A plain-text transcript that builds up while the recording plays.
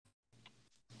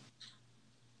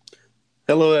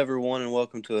Hello, everyone, and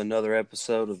welcome to another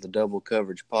episode of the Double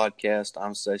Coverage Podcast.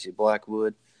 I'm Stacey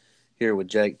Blackwood, here with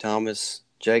Jake Thomas.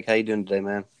 Jake, how you doing today,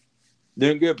 man?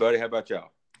 Doing good, buddy. How about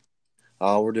y'all?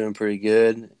 We're doing pretty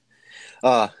good.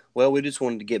 Well, we just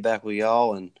wanted to get back with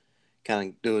y'all and kind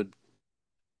of do it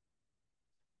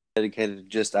dedicated to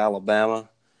just Alabama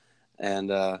and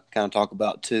kind of talk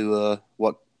about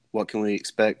what can we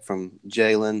expect from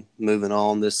Jalen moving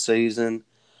on this season,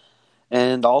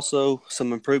 and also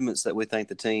some improvements that we think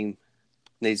the team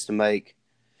needs to make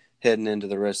heading into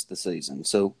the rest of the season.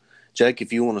 So, Jake,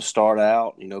 if you want to start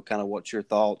out, kind of what's your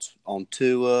thoughts on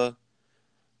Tua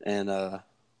and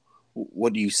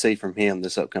what do you see from him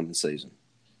this upcoming season?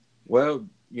 Well,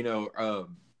 the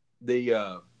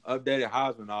updated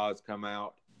Heisman odds come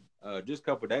out just a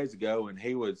couple of days ago, and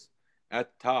he was at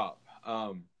the top.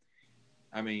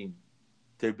 I mean,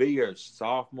 to be a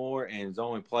sophomore and has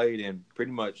only played in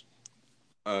pretty much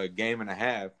a game and a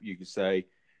half, you could say,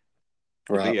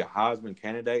 to be a Heisman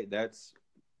candidate, that's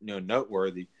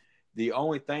noteworthy. The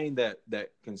only thing that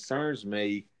concerns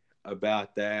me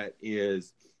about that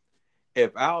is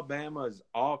if Alabama's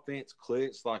offense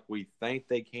clicks like we think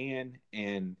they can,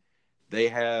 and they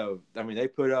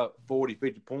put up 40,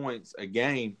 50 points a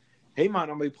game, he might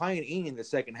not be playing any in the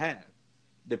second half,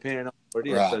 depending on what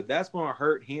it is. Right. So that's going to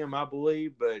hurt him, I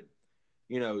believe. But,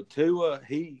 Tua,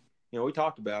 we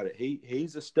talked about it.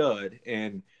 He's a stud,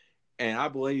 and I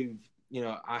believe,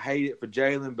 I hate it for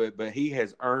Jalen, but he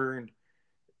has earned,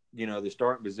 the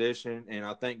starting position, and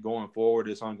I think going forward,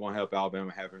 it's only going to help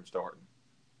Alabama have him starting.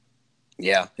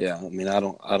 Yeah. I mean, I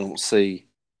don't see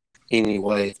any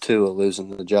way of Tua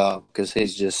losing the job because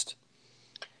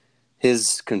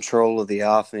his control of the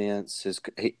offense,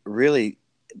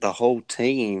 the whole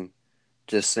team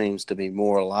just seems to be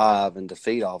more alive and to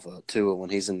feed off of Tua when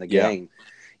he's in the game.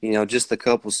 Just the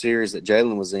couple series that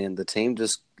Jalen was in, the team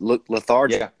just looked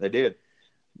lethargic. Yeah, they did.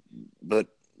 But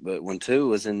when Tua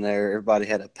was in there, everybody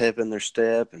had a pep in their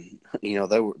step, and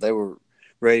they were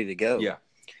ready to go. Yeah,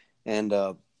 and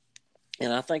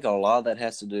I think a lot of that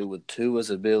has to do with Tua's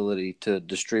ability to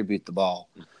distribute the ball.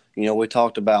 We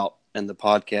talked about in the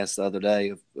podcast the other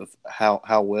day of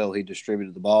how well he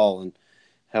distributed the ball and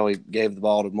how he gave the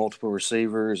ball to multiple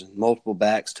receivers and multiple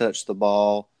backs touched the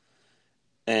ball.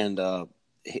 And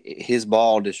his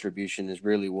ball distribution is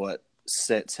really what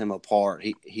sets him apart.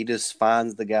 He just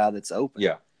finds the guy that's open.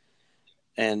 Yeah.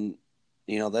 And,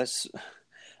 that's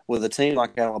with a team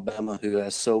like Alabama who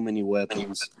has so many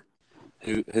weapons,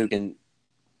 who can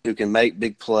make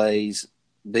big plays,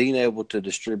 being able to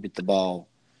distribute the ball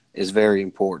is very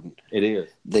important. It is.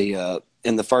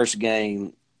 In the first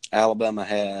game, Alabama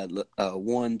had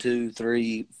 1, 2,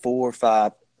 3, 4,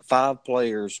 5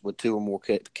 players with 2 or more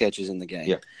catches in the game.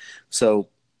 Yeah. So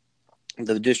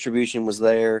the distribution was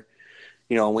there,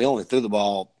 and we only threw the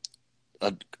ball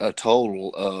a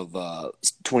total of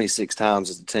 26 times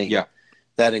as a team. Yeah.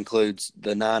 That includes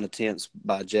the 9 attempts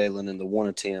by Jalen and the 1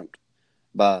 attempt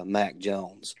by Mac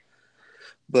Jones.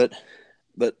 But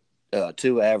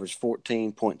Tua averaged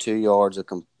 14.2 yards of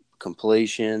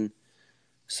completion.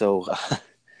 So,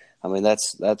 I mean,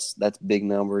 that's big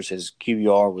numbers. His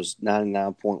QBR was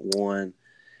 99.1.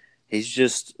 He's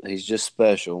just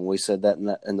special. And we said that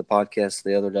in the podcast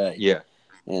the other day. Yeah.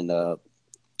 And,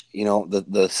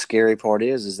 the scary part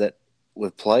is that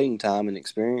with playing time and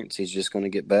experience, he's just going to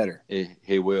get better.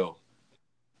 He will.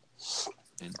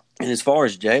 And as far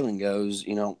as Jalen goes,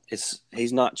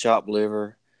 he's not chopped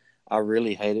liver. I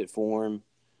really hate it for him.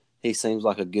 He seems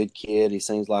like a good kid. He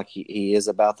seems like he is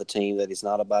about the team, that he's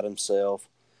not about himself.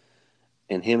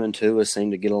 And him and Tua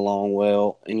seem to get along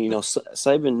well. And,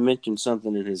 Saban mentioned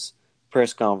something in his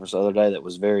press conference the other day that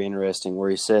was very interesting, where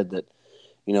he said that,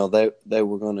 they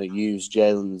were going to use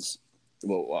Jalen's –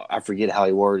 well, I forget how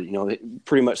he worded it,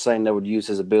 pretty much saying they would use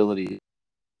his ability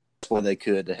where they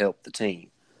could to help the team.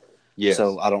 Yes.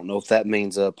 So I don't know if that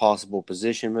means a possible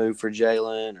position move for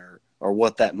Jalen or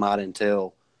what that might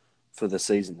entail for the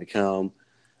season to come.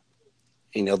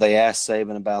 They asked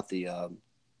Saban about the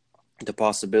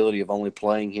possibility of only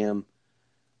playing him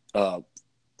 4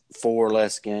 or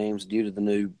less games due to the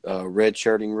new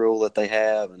redshirting rule that they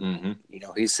have. And,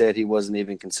 he said he wasn't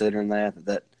even considering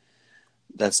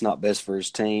that's not best for his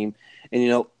team.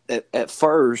 And, at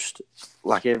first,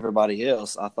 like everybody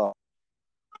else, I thought,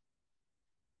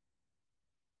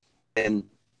 and,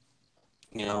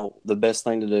 the best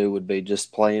thing to do would be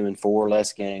just play him in 4 or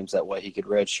less games. That way he could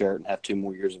redshirt and have 2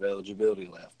 more years of eligibility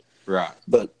left. Right.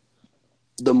 But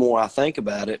the more I think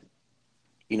about it,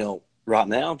 right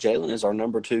now Jalen is our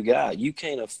number 2 guy. You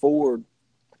can't afford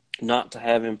not to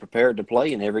have him prepared to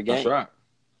play in every game. That's right.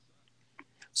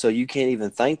 So you can't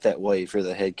even think that way for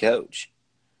the head coach.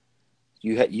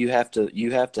 you have to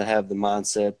have the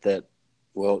mindset that,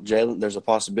 well, Jalen, there's a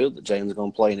possibility that Jalen's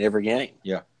going to play in every game.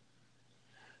 Yeah.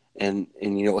 And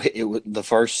you know, it was the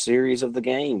first series of the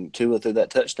game. Tua threw that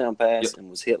touchdown pass and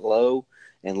was hit low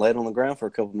and laid on the ground for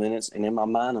a couple minutes. And in my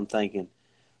mind, I'm thinking,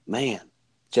 man,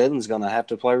 Jalen's going to have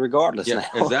to play regardless now.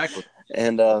 Exactly.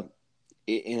 And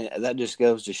that just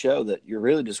goes to show that you're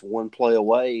really just one play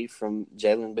away from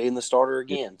Jalen being the starter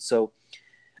again. So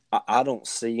I don't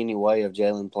see any way of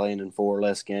Jalen playing in 4 or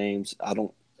less games. I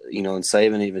don't, you know, and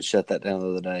Saban even shut that down the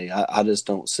other day. I just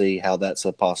don't see how that's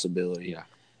a possibility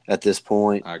at this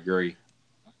point. I agree.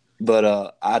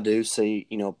 But I do see,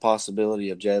 you know, possibility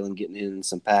of Jalen getting in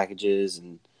some packages.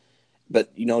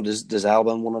 But, you know, does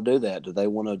Alabama want to do that? Do they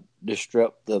want to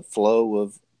disrupt the flow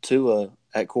of Tua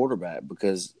at quarterback?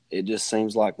 Because it just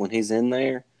seems like when he's in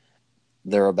there,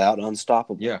 they're about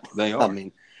unstoppable. Yeah, they are. I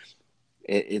mean,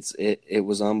 it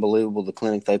was unbelievable, the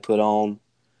clinic they put on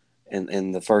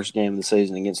in the first game of the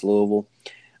season against Louisville.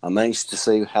 I'm anxious to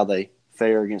see how they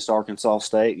fare against Arkansas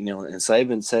State. You know, and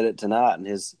Saban said it tonight in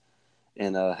his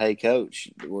hey coach,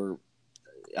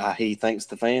 he thinks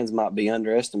the fans might be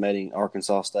underestimating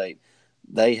Arkansas State.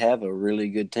 They have a really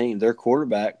good team. Their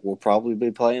quarterback will probably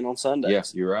be playing on Sundays.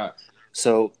 Yes, you're right.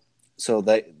 So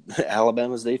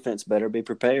Alabama's defense better be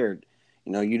prepared.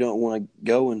 You know, you don't want to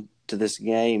go into this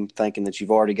game thinking that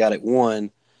you've already got it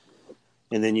won,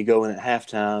 and then you go in at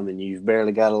halftime and you've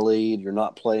barely got a lead. You're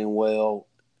not playing well,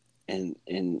 and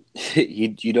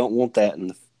you don't want that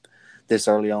this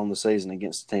early on in the season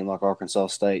against a team like Arkansas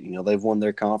State. You know, they've won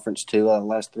their conference 2 out of the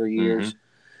last 3 years. Mm-hmm.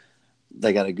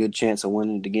 They got a good chance of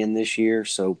winning it again this year.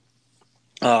 So,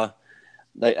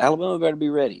 Alabama better be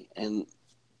ready, and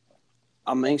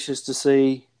I'm anxious to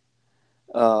see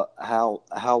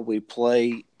how we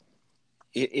play.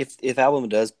 If Alabama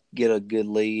does get a good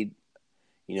lead,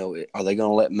 you know, are they going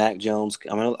to let Mac Jones?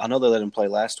 I know they let him play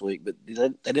last week, but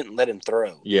they didn't let him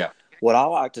throw. Yeah. What I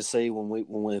like to see when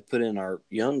we put in our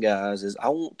young guys is I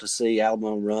want to see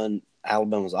Alabama run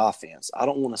Alabama's offense. I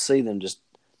don't want to see them just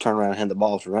turn around and hand the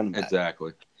ball to running back.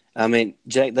 Exactly. I mean,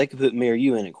 Jake, they could put me or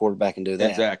you in at quarterback and do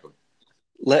that. Exactly.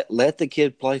 Let the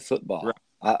kid play football. Right.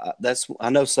 I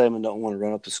know Saban don't want to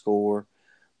run up the score,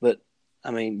 but I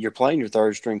mean, you're playing your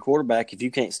third string quarterback. If you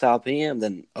can't stop him,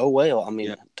 then oh well. I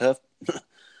mean, tough.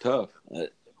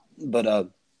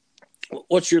 But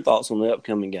what's your thoughts on the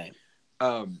upcoming game?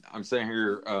 I'm sitting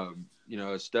here,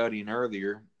 studying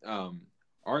earlier.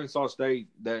 Arkansas State,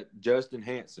 that Justin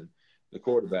Hanson, the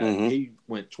quarterback, he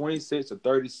went 26 of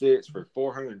 36 for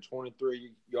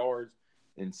 423 yards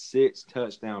and 6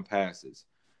 touchdown passes.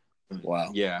 Wow.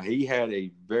 Yeah, he had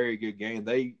a very good game.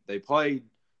 They played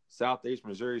Southeast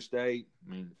Missouri State.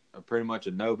 I mean, pretty much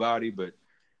a nobody, but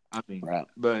I mean, right.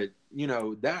 But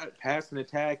that passing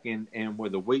attack and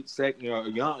with a weak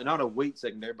not a weak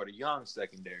secondary, but a young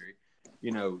secondary,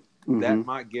 that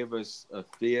might give us a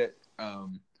fit.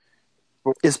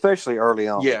 Especially early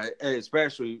on. Yeah,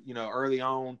 especially early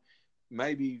on,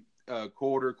 maybe a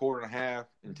quarter and a half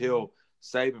until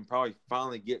Saban probably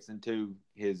finally gets into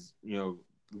his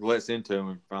lets into him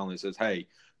and finally says, "Hey,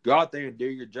 go out there and do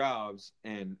your jobs,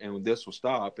 and this will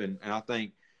stop." And I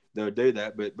think they'll do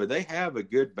that. But they have a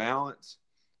good balance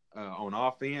on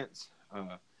offense.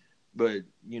 But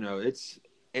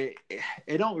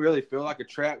it don't really feel like a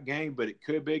trap game, but it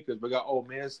could be because we got Ole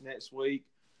Miss next week.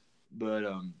 But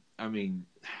I mean,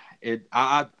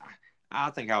 I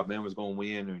think Alabama's going to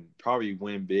win and probably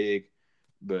win big.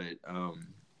 But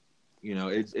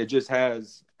it just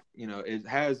has it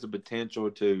has the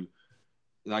potential to,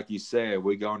 like you said,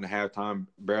 we go into halftime,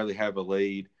 barely have a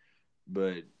lead,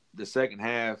 but the second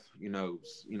half,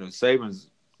 Saban's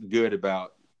good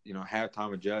about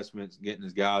halftime adjustments, getting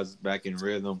his guys back in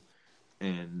rhythm,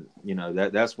 and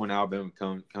that's when Alabama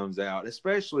comes out.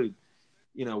 Especially,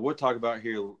 we'll talk about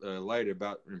here later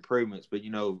about improvements, but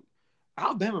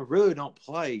Alabama really don't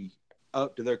play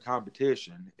up to their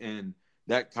competition, and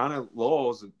that kind of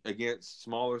lulls against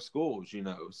smaller schools,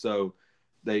 So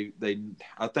I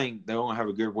think they only have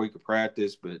a good week of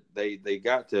practice, but they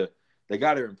got to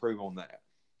improve on that.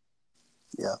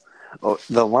 Yeah. Well,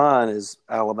 the line is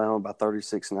Alabama by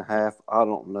 36.5. I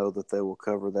don't know that they will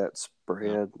cover that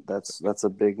spread. No. That's a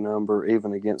big number,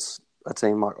 even against a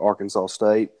team like Arkansas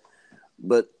State.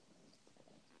 But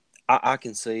I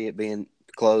can see it being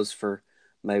close for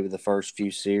maybe the first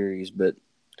few series, but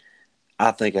I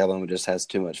think Alabama just has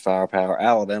too much firepower.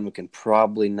 Alabama can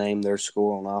probably name their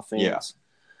score on offense. Yeah.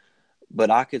 But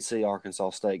I could see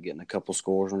Arkansas State getting a couple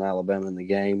scores on Alabama in the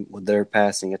game with their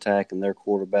passing attack and their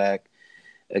quarterback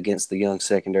against the young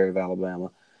secondary of Alabama.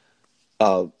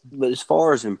 But as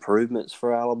far as improvements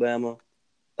for Alabama,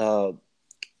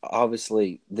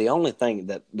 obviously the only thing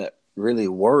that really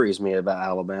worries me about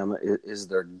Alabama is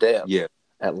their depth Yeah.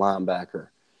 at linebacker.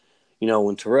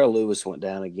 When Terrell Lewis went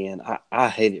down again, I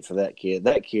hate it for that kid.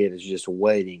 That kid is just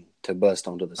waiting to bust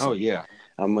onto the Oh scene. yeah.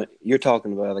 You're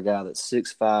talking about a guy that's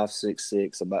 6'5",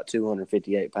 6'6", about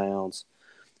 258 pounds.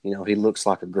 He looks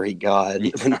like a Greek god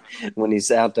Yeah. when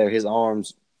he's out there. His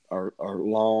arms are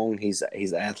long. He's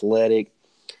athletic,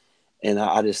 and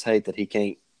I just hate that he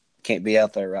can't be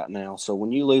out there right now. So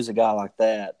when you lose a guy like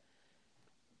that,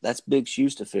 that's big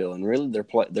shoes to fill. And really, they're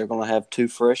going to have two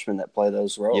freshmen that play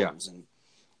those Yeah. roles. And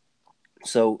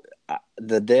so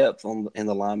the depth in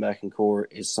the linebacking core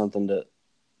is something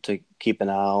to keep an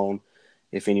eye on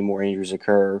if any more injuries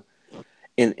occur.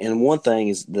 And one thing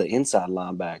is the inside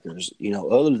linebackers.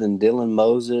 Other than Dylan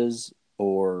Moses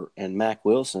and Mac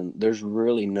Wilson, there's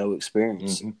really no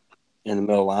experience Mm-hmm. in the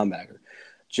middle linebacker.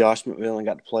 Josh McMillan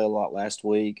got to play a lot last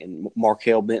week, and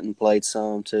Markel Benton played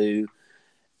some too.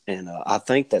 And I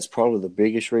think that's probably the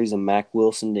biggest reason Mac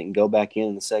Wilson didn't go back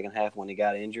in the second half when he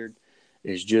got injured,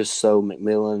 is just so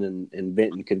McMillan and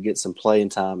Benton could get some playing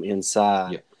time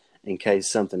inside in case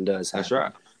something does happen. That's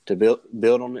right. To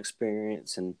build on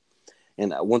experience. And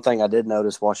one thing I did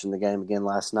notice watching the game again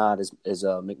last night is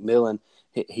McMillan,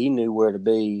 he knew where to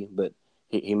be, but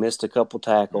he missed a couple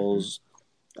tackles.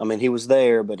 Mm-hmm. I mean, he was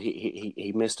there, but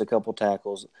he missed a couple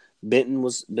tackles. Benton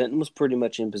was pretty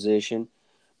much in position,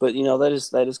 but they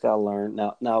just got to learn.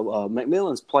 Now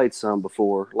McMillan's played some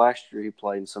before. Last year he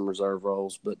played in some reserve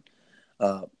roles, but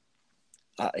uh,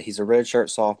 he's a redshirt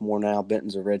sophomore now.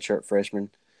 Benton's a redshirt freshman.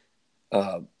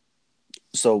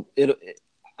 So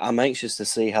I'm anxious to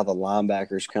see how the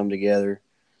linebackers come together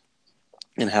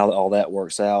and how all that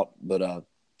works out. But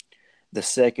the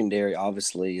secondary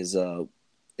obviously is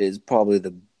probably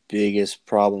the biggest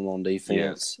problem on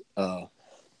defense. Yes.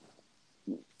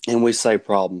 And we say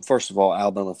problem. First of all,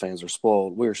 Alabama fans are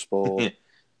spoiled. We're spoiled.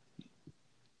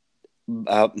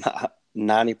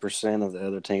 90% of the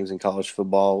other teams in college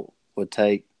football would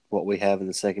take what we have in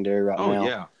the secondary right Oh now.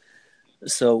 yeah.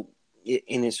 So,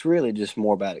 and it's really just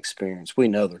more about experience. We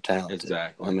know they're talented.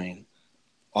 Exactly. I mean,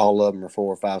 all of them are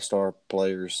 4 or 5 star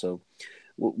players, so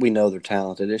we know they're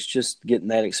talented. It's just getting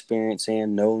that experience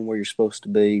in, knowing where you're supposed to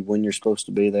be, when you're supposed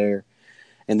to be there,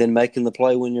 and then making the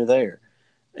play when you're there.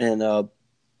 And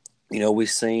we've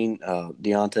seen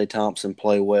Deontay Thompson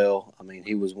play well. I mean,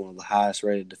 he was one of the highest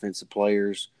rated defensive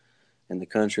players in the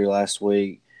country last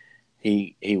week.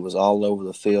 He was all over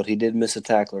the field. He did miss a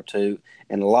tackle or two,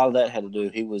 and a lot of that had to do.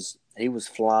 He was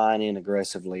flying in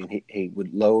aggressively, and he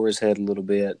would lower his head a little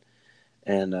bit,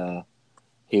 and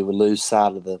he would lose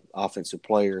sight of the offensive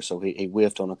player, so he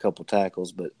whiffed on a couple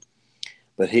tackles. But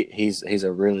he's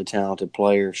a really talented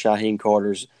player. Shaheem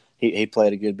Carter's he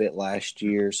played a good bit last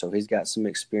year, so he's got some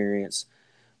experience.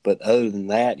 But other than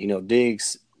that,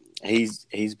 Diggs, he's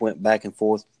went back and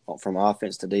forth from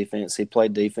offense to defense. He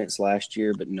played defense last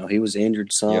year, but he was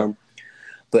injured some. Yeah.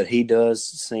 But he does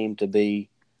seem to be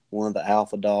one of the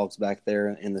alpha dogs back there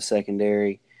in the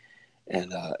secondary.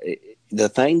 And the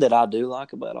thing that I do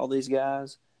like about all these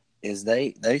guys is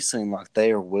they seem like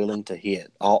they are willing to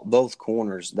hit. Both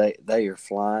corners, they are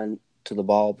flying to the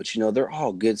ball, but they're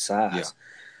all good size. Yeah.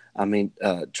 I mean,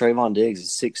 Trayvon Diggs is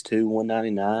 6'2",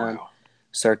 199. Wow.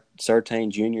 Surtain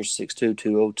Jr. 6'2",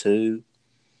 202.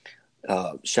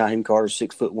 Shaheem Carter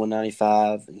 6 foot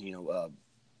 195. And,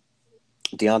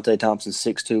 Deontay Thompson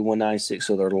 6'2", 196.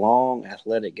 So they're long,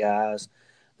 athletic guys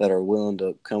that are willing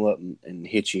to come up and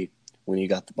hit you when you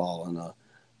got the ball, and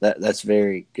that's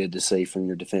very good to see from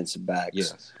your defensive backs.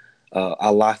 Yes. I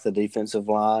like the defensive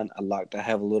line. I'd like to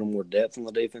have a little more depth on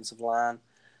the defensive line,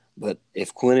 but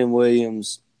if Quentin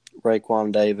Williams,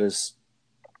 Raekwon Davis,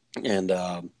 and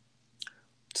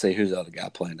see who's the other guy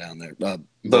playing down there,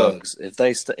 Bugs. If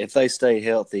they stay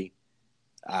healthy,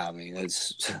 I mean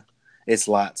it's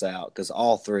lights out, because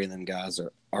all three of them guys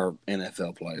are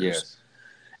NFL players. Yes.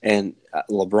 And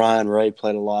LeBron Ray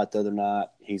played a lot the other night.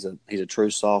 He's a true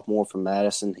sophomore from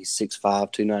Madison. He's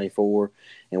 6'5", 294,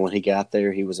 and when he got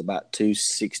there, he was about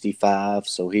 265.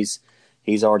 So he's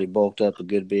already bulked up a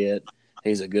good bit.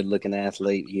 He's a good-looking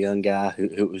athlete, young guy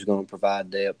who's going to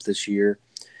provide depth this year.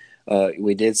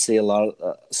 We did see a lot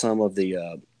of some of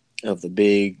the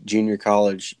big junior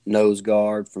college nose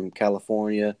guard from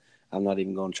California. I'm not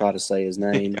even going to try to say his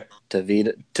name.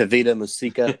 Tavita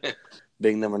Masika.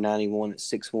 Big number 91 at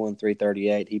 6'1",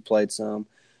 338. He played some.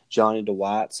 Johnny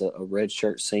DeWhite's a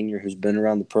redshirt senior who's been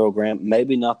around the program.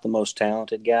 Maybe not the most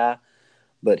talented guy,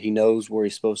 but he knows where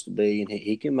he's supposed to be, and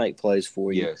he can make plays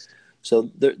for you. Yes.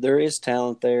 So there is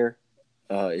talent there.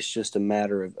 It's just a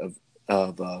matter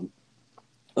of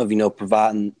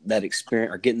providing that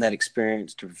experience or getting that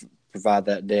experience to provide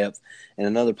that depth. And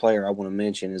another player I want to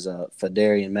mention is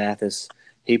Fadarian Mathis.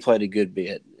 He played a good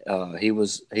bit.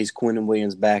 He's Quentin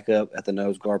Williams' backup at the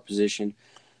nose guard position.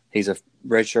 He's a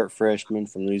redshirt freshman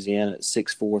from Louisiana at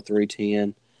 6'4",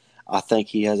 310. I think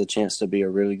he has a chance to be a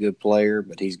really good player,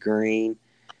 but he's green.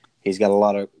 He's got a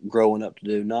lot of growing up to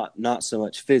do. Not so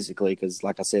much physically, because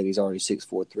like I said, he's already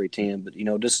 6'4", 310. But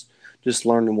just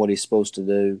learning what he's supposed to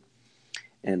do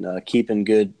and keeping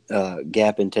good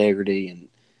gap integrity. And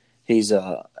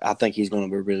I think he's going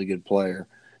to be a really good player.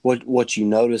 What you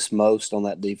noticed most on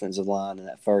that defensive line in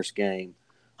that first game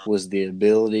was the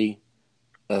ability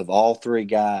of all three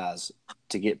guys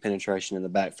to get penetration in the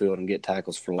backfield and get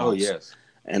tackles for loss. Oh, yes.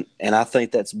 And I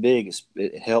think that's big.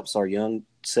 It helps our young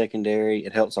secondary.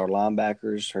 It helps our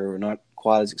linebackers who are not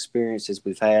quite as experienced as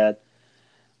we've had.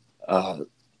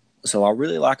 So I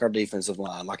really like our defensive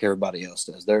line, like everybody else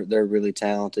does. They're really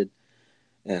talented,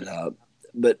 and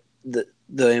but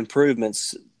the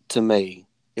improvements to me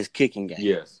is kicking game.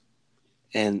 Yes,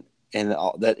 and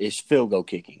that is field goal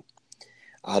kicking.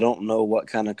 I don't know what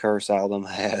kind of curse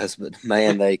Alabama has, but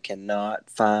man, they cannot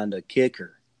find a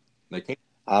kicker. they can't.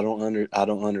 I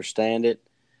don't understand it.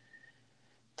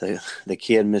 The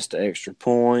kid missed an extra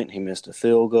point. He missed a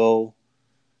field goal.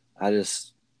 I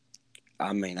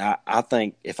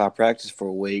think if I practiced for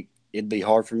a week, it'd be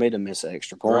hard for me to miss an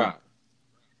extra point.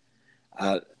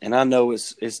 Right. And I know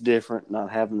it's different not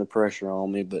having the pressure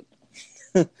on me, but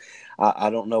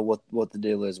I don't know what the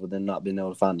deal is with them not being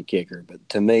able to find the kicker. But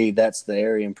to me, that's the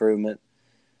area improvement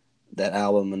that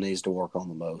Alabama needs to work on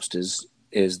the most is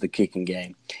the kicking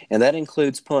game. And that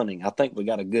includes punting. I think we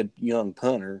got a good young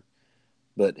punter,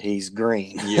 but he's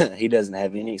green. Yeah. He doesn't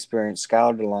have any experience.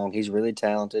 Skylar DeLong, he's really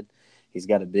talented. He's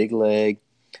got a big leg.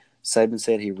 Saban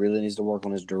said he really needs to work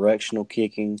on his directional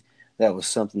kicking. That was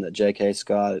something that J.K.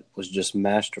 Scott was just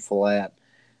masterful at.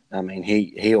 I mean,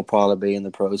 he'll probably be in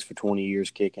the pros for 20 years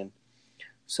kicking.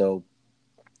 So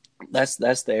that's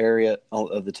the area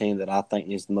of the team that I think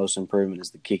needs the most improvement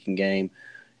is the kicking game,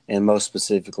 and most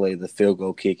specifically the field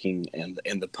goal kicking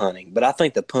and the punting. But I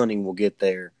think the punting will get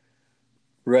there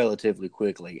relatively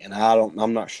quickly, and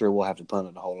I'm not sure we'll have to punt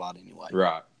it a whole lot anyway.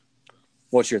 Right.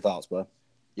 What's your thoughts, bud?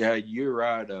 Yeah, you're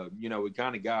right. We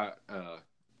kind of got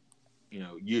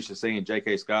used to seeing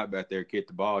J.K. Scott back there kick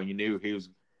the ball. You knew he was.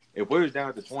 If we was down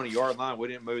at the 20-yard line, we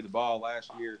didn't move the ball last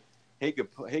year. He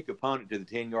could punt it to the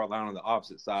 10-yard line on the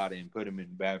opposite side and put him in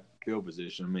bad field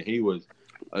position. I mean, he was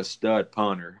a stud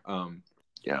punter.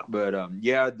 Yeah. But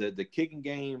the kicking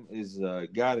game is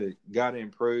got to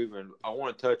improve, and I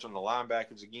want to touch on the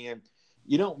linebackers again.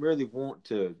 You don't really want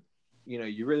to,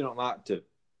 you really don't like to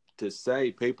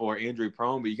say people are injury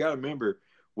prone, but you got to remember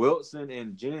Wilson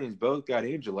and Jennings both got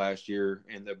injured last year,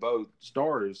 and they're both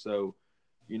starters. So,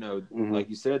 like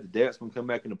you said, the depth's going to come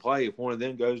back into play. If one of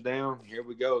them goes down, here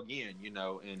we go again,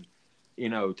 and,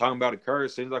 talking about a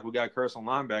curse, seems like we got a curse on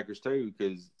linebackers too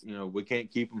because, we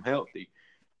can't keep them healthy.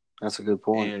 That's a good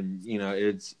point. And,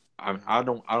 it's I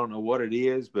don't know what it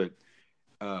is, but,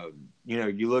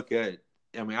 you look at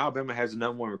Alabama has the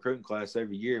number one recruiting class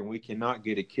every year, and we cannot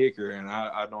get a kicker, and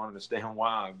I don't understand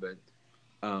why. But,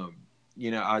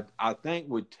 I think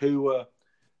with Tua,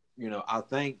 I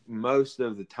think most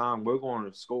of the time we're going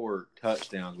to score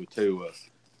touchdowns with Tua.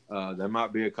 There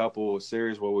might be a couple of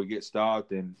series where we get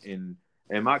stopped, and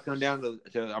it might come down to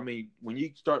when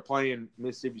you start playing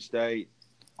Mississippi State,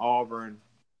 Auburn,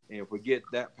 and if we get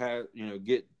that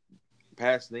get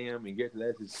past them and get to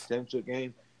that essential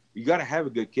game, you got to have a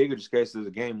good kicker just in case there's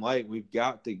a game late. We've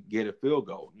got to get a field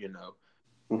goal,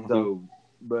 Mm-hmm. So,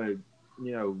 but,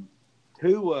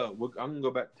 Tua, I'm going to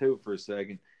go back to Tua for a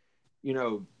second.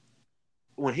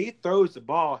 When he throws the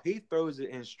ball, he throws it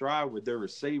in stride with the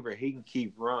receiver. He can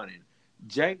keep running.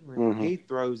 Jalen, he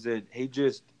throws it. He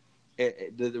just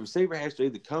the receiver has to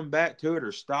either come back to it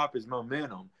or stop his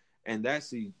momentum, and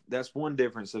that's one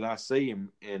difference that I see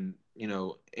him in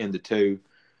the two.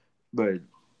 But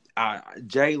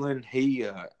Jalen, he's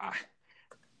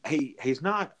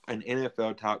not an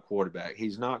NFL type quarterback.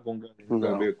 He's not going to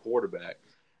be a quarterback.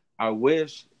 I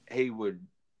wish he would.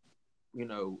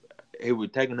 He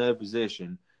would take another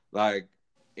position, like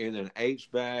either an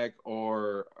H-back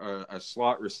or a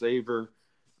slot receiver.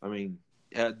 I mean,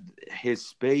 his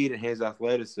speed and his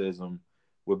athleticism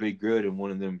would be good in one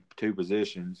of them two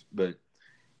positions. But,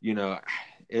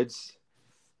 it's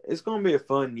going to be a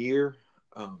fun year.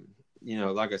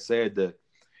 Like I said,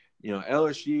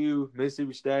 LSU,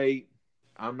 Mississippi State,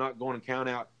 I'm not going to count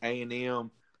out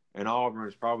A&M, and Auburn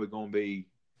is probably going to be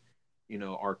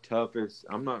our toughest.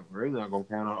 I'm not really not going to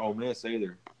count on Ole Miss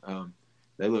either.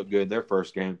 They look good their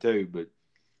first game too, but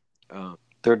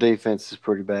Their defense is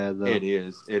pretty bad, though. It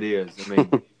is.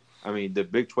 I mean, the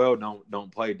Big 12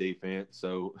 don't play defense,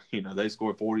 so they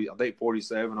scored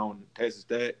 47 on Texas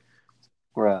Tech.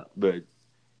 Right. But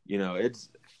it's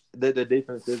the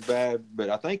defense is bad, but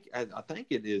I think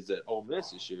it is at Ole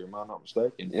Miss this year. Am I not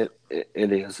mistaken? It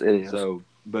is. It is. So,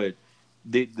 but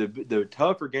the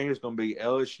tougher game is going to be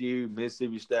LSU,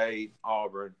 Mississippi State,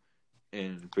 Auburn,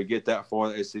 and forget that for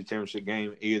the SEC championship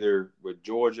game either with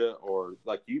Georgia or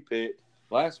like you picked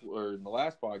in the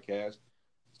last podcast,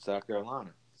 South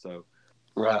Carolina. So,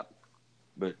 right.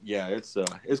 But yeah, it's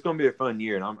going to be a fun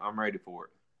year, and I'm ready for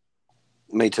it.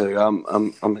 Me too.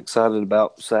 I'm excited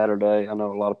about Saturday. I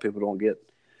know a lot of people don't get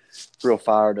real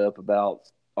fired up about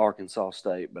Arkansas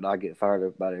State, but I get fired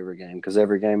up about every game because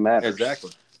every game matters.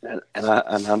 Exactly. And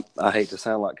I hate to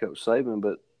sound like Coach Saban,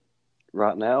 but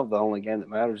right now the only game that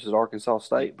matters is Arkansas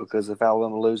State, because if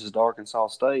Alabama loses to Arkansas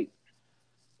State,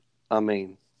 I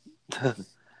mean,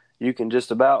 you can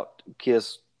just about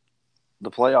kiss the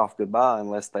playoff goodbye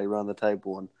unless they run the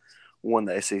table and win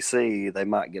the SEC. They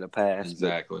might get a pass.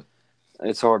 Exactly.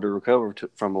 It's hard to recover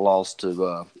from a loss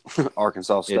to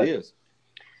Arkansas State. It is.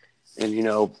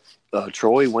 And,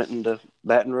 Troy went into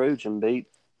Baton Rouge and beat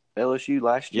LSU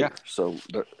last year. Yeah. So,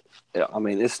 I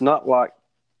mean, it's not like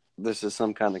this is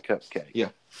some kind of cupcake. Yeah.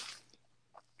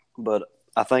 But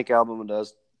I think Alabama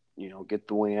does, get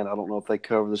the win. I don't know if they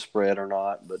cover the spread or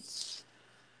not, but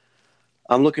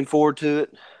I'm looking forward to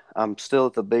it. I'm still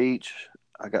at the beach.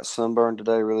 I got sunburned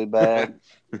today really bad,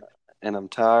 and I'm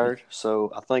tired.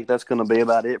 So I think that's going to be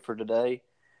about it for today.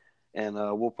 And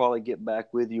we'll probably get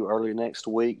back with you early next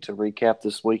week to recap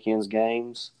this weekend's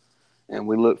games. And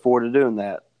we look forward to doing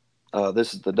that.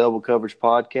 This is the Double Coverage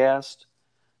Podcast.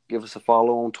 Give us a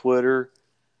follow on Twitter.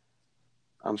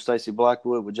 I'm Stacy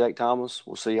Blackwood with Jake Thomas.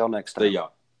 We'll see y'all next time. See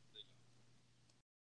y'all.